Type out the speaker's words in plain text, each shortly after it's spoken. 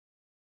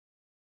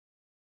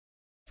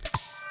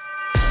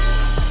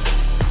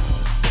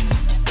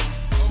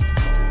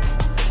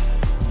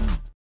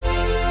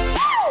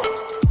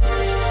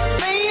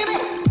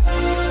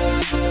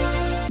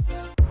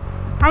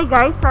Hi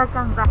guys,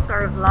 welcome back to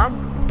our vlog.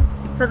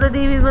 So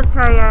today we will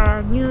try a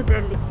new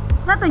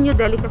it's not a new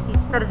delicacy,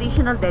 it's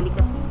traditional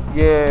delicacy.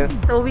 Yes.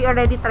 So we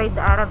already tried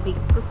the Arabic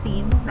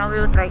cuisine, now we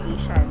will try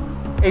Asian.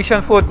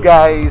 Asian food,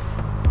 guys.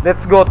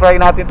 Let's go, try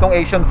natin tong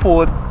Asian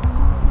food.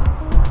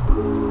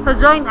 So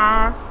join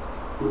us.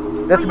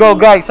 Let's go,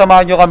 guys,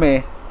 samahan nyo kami.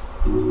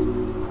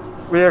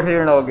 We're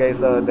here now, guys,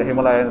 the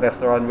Himalayan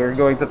restaurant. We're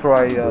going to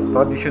try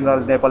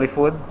traditional Nepali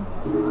food.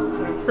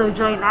 So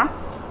join us.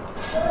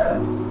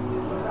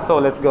 So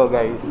let's go,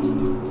 guys.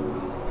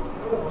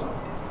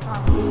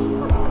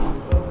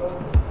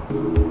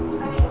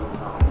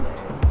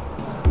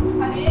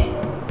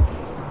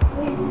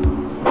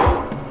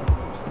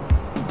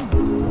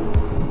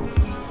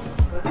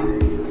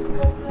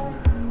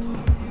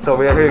 So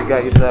we are here,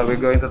 guys. We're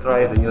going to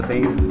try the new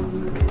taste.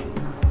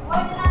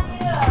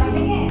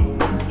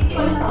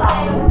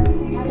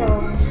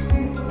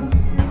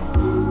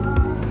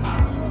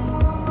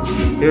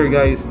 Here,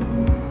 guys.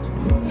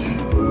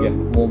 Yeah,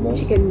 momo.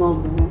 Chicken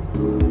momo.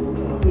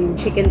 Yung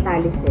chicken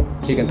talisay.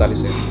 Chicken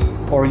talisay.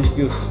 Orange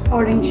juice.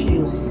 Orange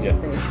juice. Yeah.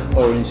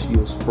 Orange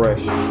juice,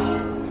 fresh.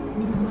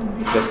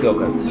 Let's go,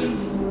 guys.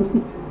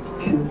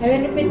 I will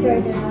repeat your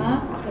order,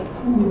 ha? Okay.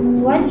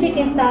 One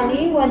chicken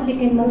thali, one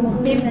chicken momo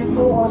steam, and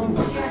 2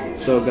 orange.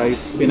 So, guys,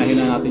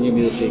 pinahin na natin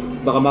yung music.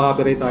 Baka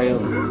makapirate tayo.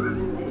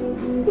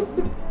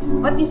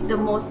 What is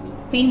the most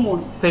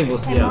famous?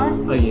 Famous, yeah.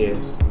 Ah,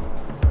 yes.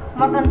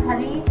 Mutton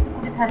thali,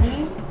 seafood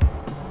thali.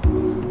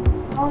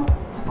 Oh,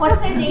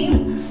 what's the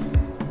name?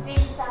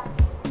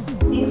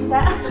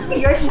 Sinsa.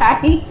 You're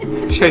shy.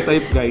 Shy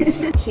type, guys.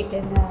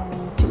 Chicken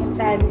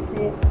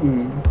talisay.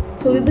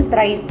 So we will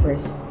try it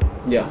first.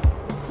 Yeah.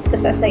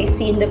 Because as I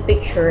see in the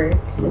picture,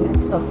 it's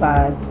lots of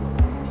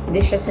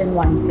dishes in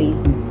one plate.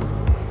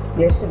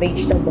 There's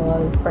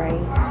vegetable, fries,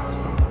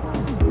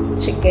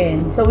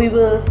 chicken. So we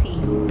will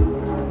see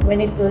when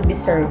it will be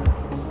served.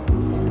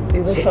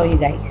 We will show you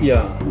guys.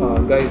 Yeah,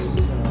 guys,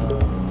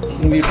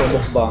 hindi po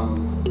mukbang.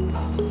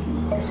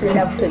 Because we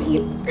love to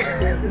eat.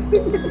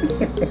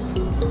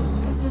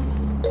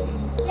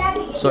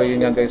 So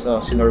yun nga, guys,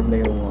 sinerve na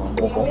yung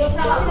momo.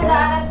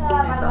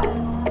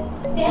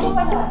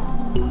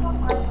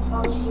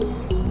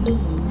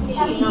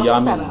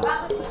 Yummy.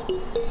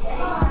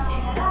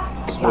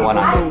 Subukan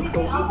natin.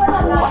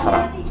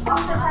 Masarap.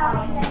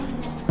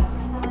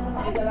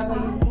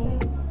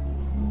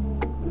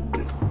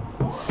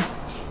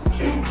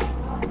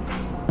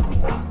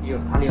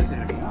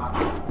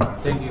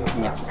 Thank you.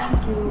 Yeah.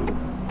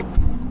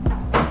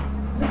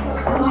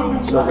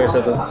 So guys,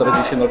 the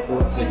traditional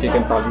food, the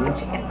chicken thali.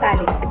 Chicken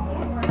tali.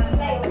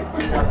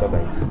 Ito,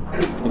 guys.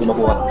 Hindi ko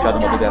makuha.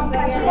 Masyadong mabigat.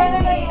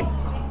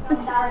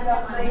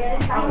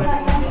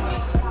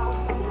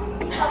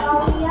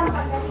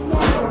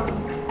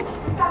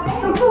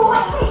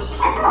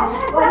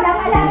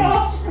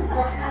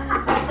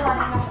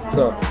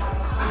 So,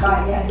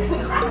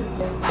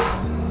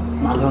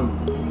 malang.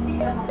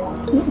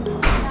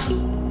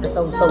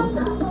 Saw-saw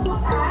na.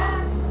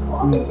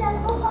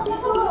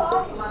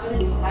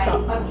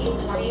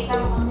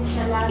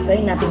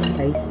 Try natin yung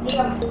rice.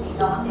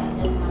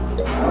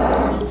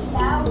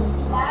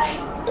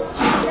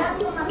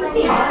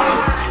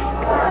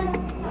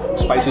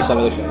 Spicy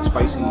talaga siya.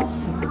 Spicy.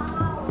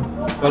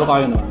 Pero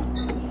kaya naman.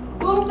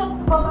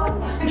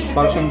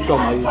 Parang siyang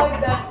siomay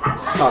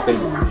sa atin.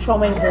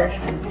 Siomay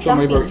version.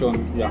 Siomay version,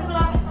 yeah.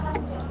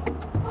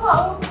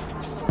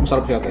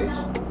 Masarap siya, guys.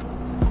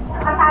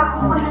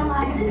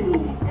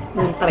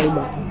 Yung try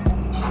ba?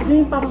 Ito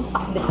yung parang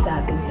pakbet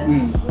sa atin.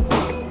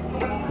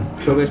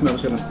 So guys, meron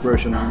silang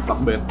version ng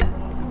pakbet.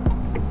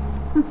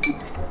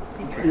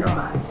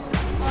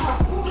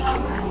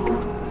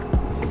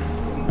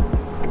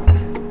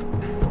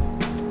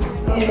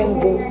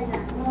 Munggo.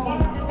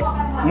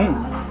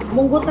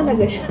 Munggo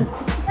talaga siya.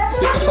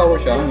 Sweet and sour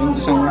siya. Yung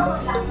isang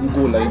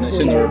gulay na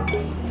sinerve.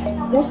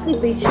 Mostly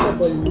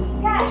vegetable.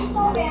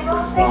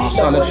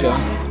 Salad siya.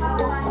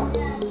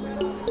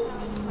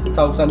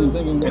 Tawag salad ito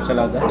yung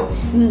ensalada.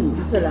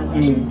 Ensalada.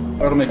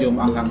 Pero medyo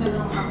maanghang.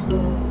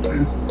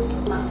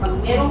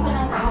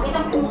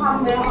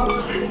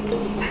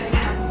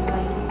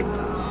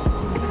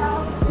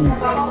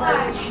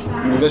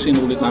 Guys,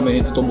 sinulit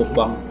namin ito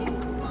mukbang.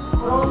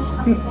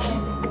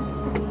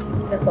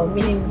 Ito,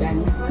 minindan.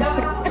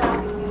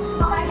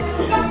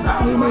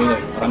 Hindi mainay.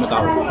 Marami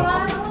tao.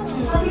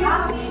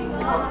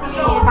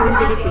 Parang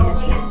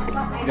Pilipinas.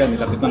 Yan,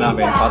 nilapit na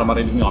namin para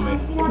marinig nyo kami.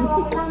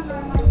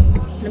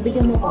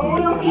 Nabigyan mo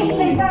ako.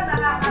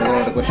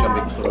 Nare-request siya,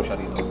 may gusto raw siya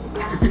rito.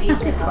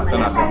 Pakta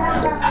natin.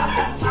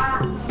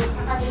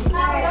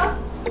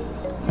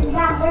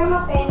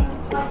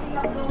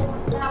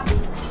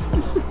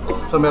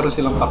 So meron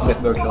silang pakbet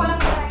version.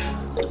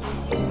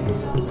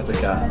 Ito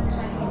siya.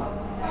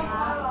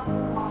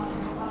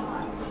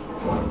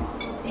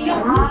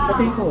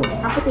 Potato.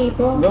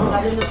 Potato. No,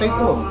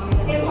 potato.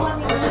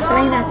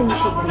 Try natin yung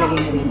chicken lagay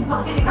na rin.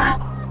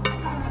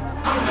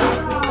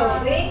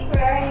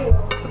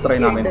 Try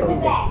namin ito.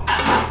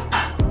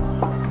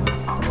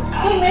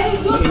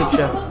 Init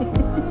siya.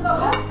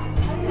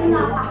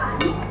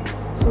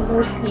 So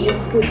mostly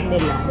yung food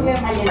nila,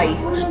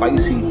 spicy.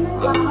 Spicy.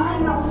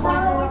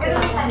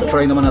 So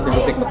try naman natin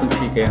yung tikman ng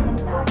chicken.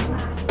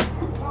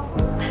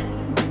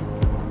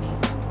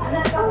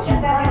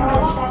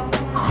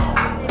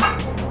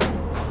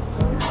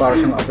 Para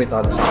siyang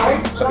apritada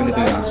sa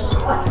Pilipinas.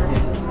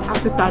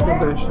 Afritada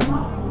version.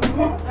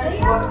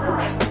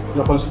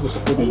 Napansin ko sa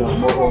food nila,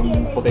 more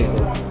on potato.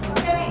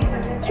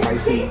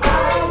 Spicy.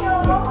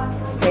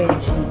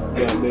 Veggie.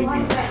 Yeah,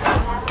 veggie.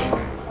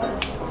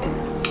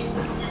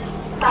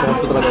 So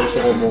ito talaga gusto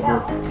ko mogo.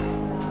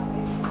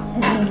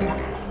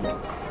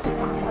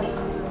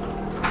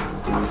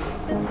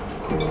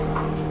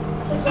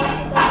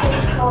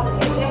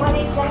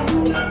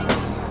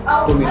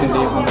 Tumitindi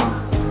yung hamang.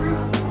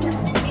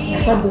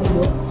 Nasa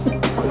dulo.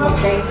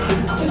 Okay.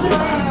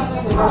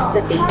 So how's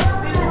the taste?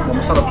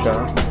 Masarap siya.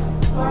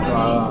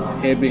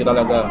 Heavy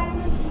talaga.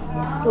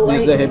 So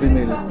This is the heavy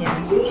meal. Yeah.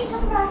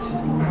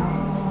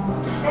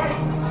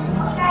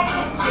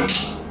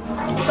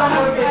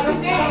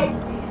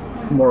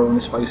 More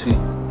on spicy.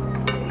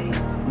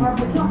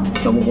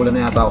 Namumula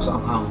na yata ako sa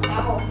anghang.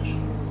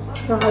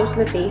 So how's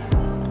the taste?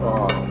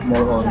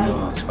 More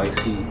on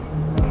spicy.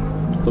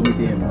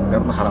 Tumitim,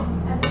 pero masarap.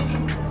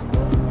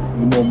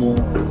 Yung momo,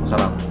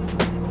 masarap.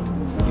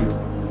 Yung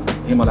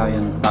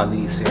himalayan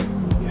tali set.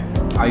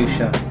 Ayos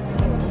siya.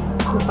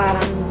 So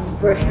parang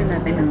version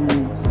natin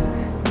ng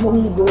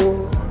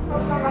munggo,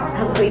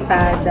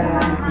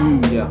 afritada,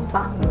 Yeah.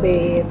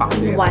 pakbet, in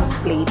Pakbet. one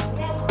plate.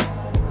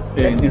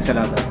 And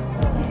ensalada.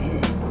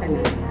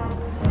 Salad.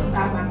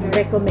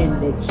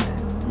 Recommended siya.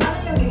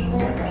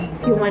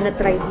 If you wanna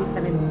try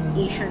different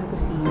Asian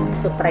cuisine,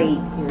 so try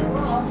it here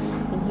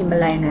in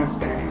Himalayan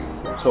restaurant.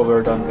 So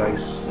we're done,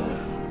 guys.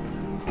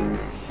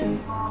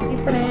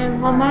 Different,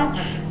 how much?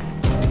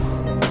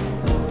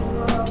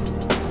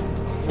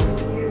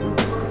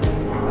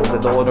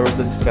 The owner of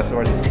the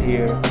restaurant is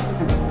here.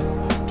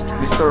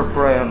 Mr.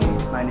 Prem.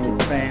 My name is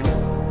Prem,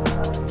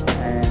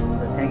 and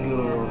thank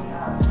you,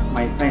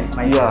 my friend,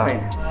 my Yeah.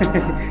 friend.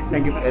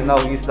 Thank you. And now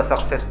he's the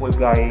successful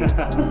guy.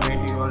 Thank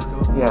you also.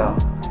 Yeah.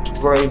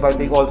 We're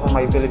inviting all from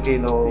my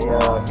Filipino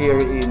here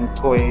in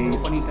Kuwait.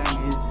 Opening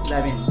time is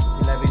 11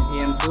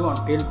 a.m. to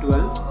until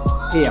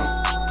 12 a.m.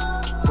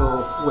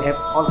 So we have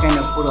all kind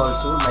of food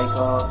also, like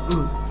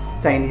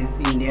Chinese,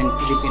 Indian,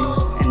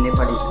 Filipinos, and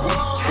Nepali.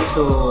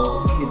 So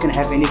you can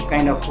have any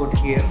kind of food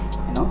here,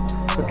 you know.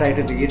 So try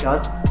to visit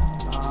us.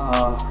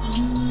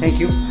 Thank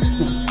you.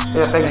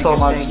 Yeah, thanks so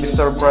much, Thank you.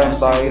 Mr. Brent,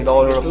 by Thank the you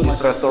owner of so this much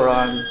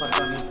restaurant. for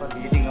coming, for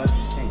visiting us.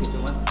 Thank you so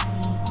much.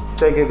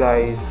 Thank you,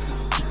 guys.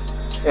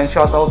 And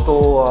shout out to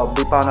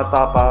Bipana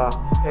Tapa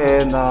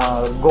and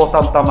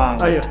Gotham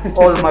Tamang. Ayun.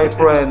 All my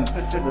friends,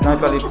 the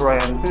Nepali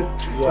friends.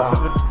 Yeah.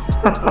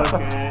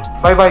 Okay.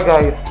 Bye bye,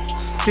 guys.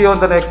 See you on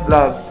the next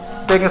vlog.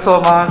 Thank you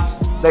so much.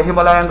 The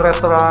Himalayan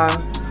restaurant.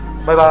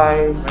 Bye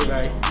bye. Bye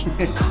bye.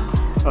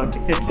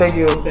 Okay. Thank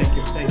you. Thank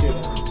you. Thank you.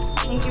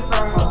 Thank you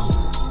for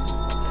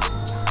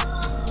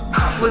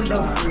full the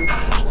food.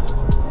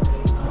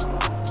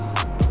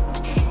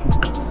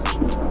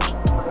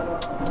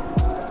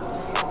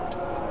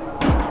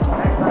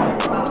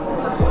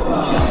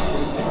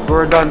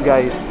 We're done,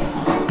 guys.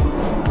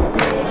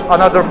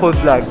 Another food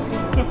vlog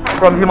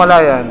from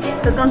Himalayan.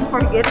 So don't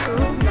forget to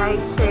like,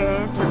 share,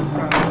 and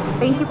subscribe.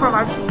 Thank you for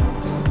watching.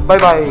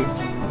 Bye bye.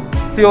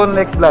 See you on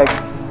next vlog.